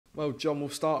Well, John, we'll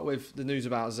start with the news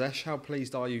about Zesh. How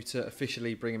pleased are you to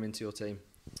officially bring him into your team?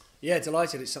 Yeah,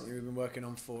 delighted. It's something we've been working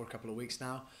on for a couple of weeks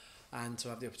now, and to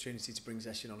have the opportunity to bring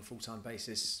Zesh in on a full-time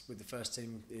basis with the first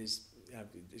team is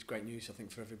great news. I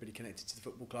think for everybody connected to the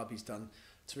football club, he's done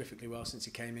terrifically well since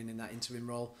he came in that interim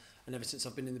role, and ever since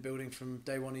I've been in the building from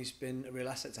day one, he's been a real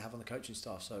asset to have on the coaching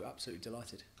staff. So absolutely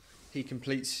delighted. He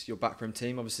completes your backroom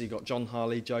team. Obviously, you've got John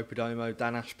Harley, Joe Perdomo,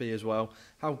 Dan Ashby as well.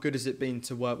 How good has it been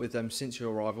to work with them since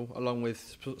your arrival, along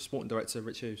with sporting director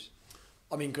Rich Hughes?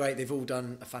 I mean, great. They've all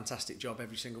done a fantastic job,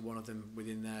 every single one of them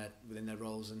within their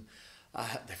roles, and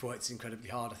they've worked incredibly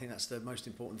hard. I think that's the most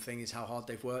important thing, is how hard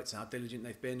they've worked and how diligent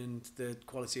they've been, and the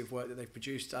quality of work that they've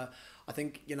produced. I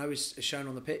think, as shown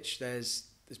on the pitch, there's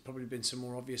probably been some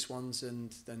more obvious ones,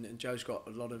 and Joe's got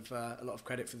a lot of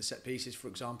credit for the set pieces, for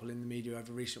example, in the media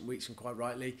over recent weeks, and quite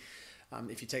rightly.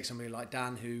 If you take somebody like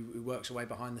Dan, who works away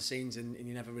behind the scenes, and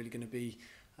you're never really going to be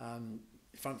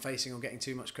front facing or getting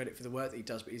too much credit for the work that he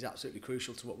does, but he's absolutely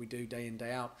crucial to what we do day in,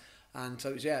 day out. And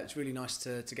so it's really nice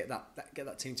to get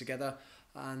that team together,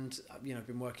 and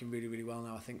been working really well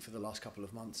now, I think, for the last couple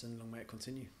of months, and long may it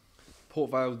continue. Port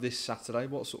Vale this Saturday.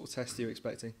 What sort of test are you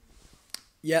expecting?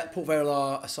 Yeah, Port Vale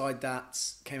are a side that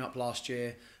came up last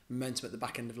year, momentum at the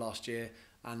back end of last year,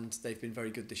 and they've been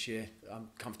very good this year.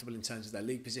 Comfortable in terms of their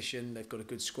league position. They've got a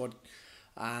good squad,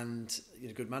 and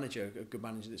a good manager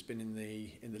that's been in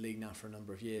the league now for a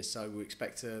number of years. So we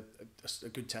expect a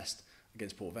good test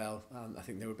against Port Vale. I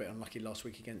think they were a bit unlucky last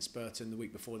week against Burton. The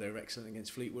week before, they were excellent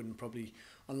against Fleetwood, and probably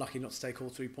unlucky not to take all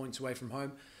 3 points away from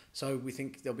home. So we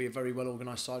think they'll be a very well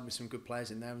organised side with some good players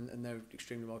in there, and they're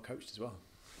extremely well coached as well.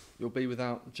 You'll be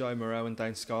without Joe Morrell and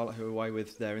Dane Scarlett, who are away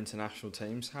with their international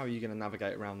teams. How are you going to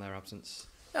navigate around their absence?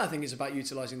 Yeah, I think it's about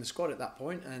utilising the squad at that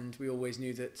point, and we always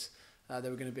knew that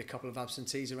there were going to be a couple of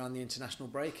absentees around the international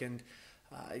break, and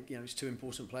it's two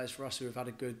important players for us who have had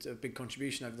a big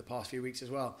contribution over the past few weeks as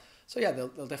well. So yeah,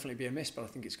 they'll definitely be a miss, but I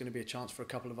think it's going to be a chance for a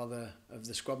couple of other of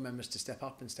the squad members to step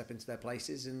up and step into their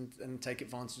places and take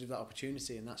advantage of that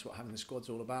opportunity, and that's what having the squad's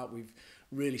all about. We've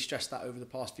really stressed that over the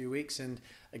past few weeks, and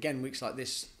again, weeks like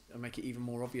this make it even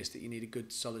more obvious that you need a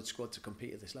good, solid squad to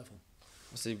compete at this level.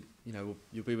 Obviously,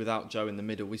 you'll be without Joe in the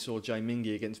middle. We saw Jay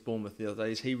Mingy against Bournemouth the other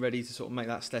day. Is he ready to sort of make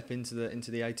that step into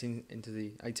the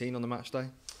 18 on the match day?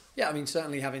 Yeah, I mean,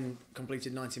 certainly having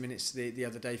completed 90 minutes the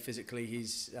other day physically,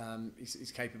 he's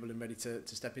capable and ready to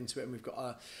step into it, and we've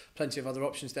got plenty of other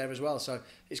options there as well. So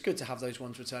it's good to have those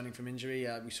ones returning from injury.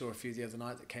 We saw a few the other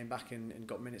night that came back and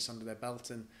got minutes under their belt,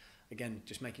 and again,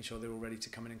 just making sure they're all ready to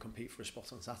come in and compete for a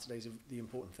spot on Saturday is the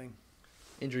important thing.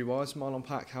 Injury-wise, Marlon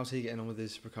Pack, how's he getting on with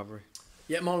his recovery?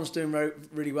 Yeah, Marlon's doing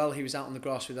really well. He was out on the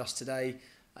grass with us today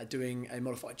doing a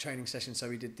modified training session, so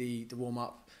we did the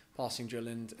warm-up, passing drill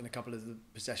and a couple of the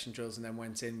possession drills, and then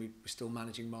went in. We were still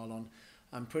managing Marlon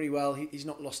pretty well. He's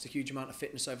not lost a huge amount of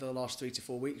fitness over the last 3 to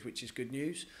 4 weeks, which is good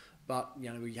news, but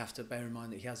we have to bear in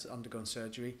mind that he has undergone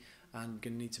surgery, and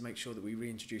going to need to make sure that we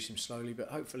reintroduce him slowly, but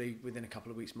hopefully within a couple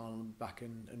of weeks Marlon will be back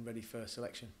and ready for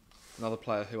selection. Another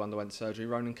player who underwent surgery,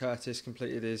 Ronan Curtis,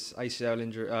 completed his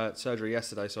ACL surgery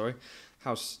yesterday.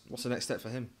 What's the next step for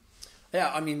him? Yeah,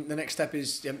 I mean, the next step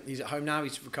is he's at home now,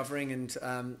 he's recovering,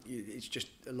 and it's just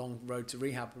a long road to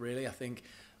rehab, really. I think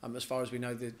as far as we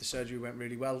know, the surgery went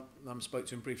really well. Spoke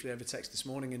to him briefly over text this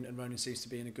morning, and Ronan seems to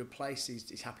be in a good place.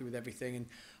 He's happy with everything, and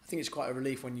I think it's quite a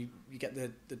relief when you get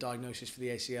the diagnosis for the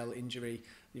ACL injury.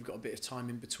 You've got a bit of time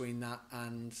in between that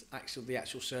and the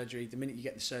actual surgery. The minute you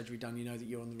get the surgery done, you know that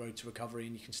you're on the road to recovery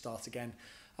and you can start again.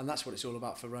 And that's what it's all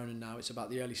about for Ronan now. It's about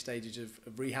the early stages of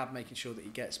rehab, making sure that he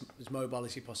gets as mobile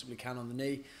as he possibly can on the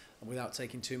knee, and without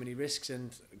taking too many risks.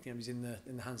 And he's in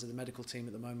the hands of the medical team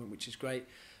at the moment, which is great.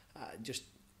 Just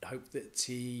hope that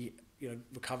he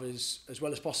recovers as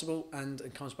well as possible and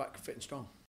comes back fit and strong.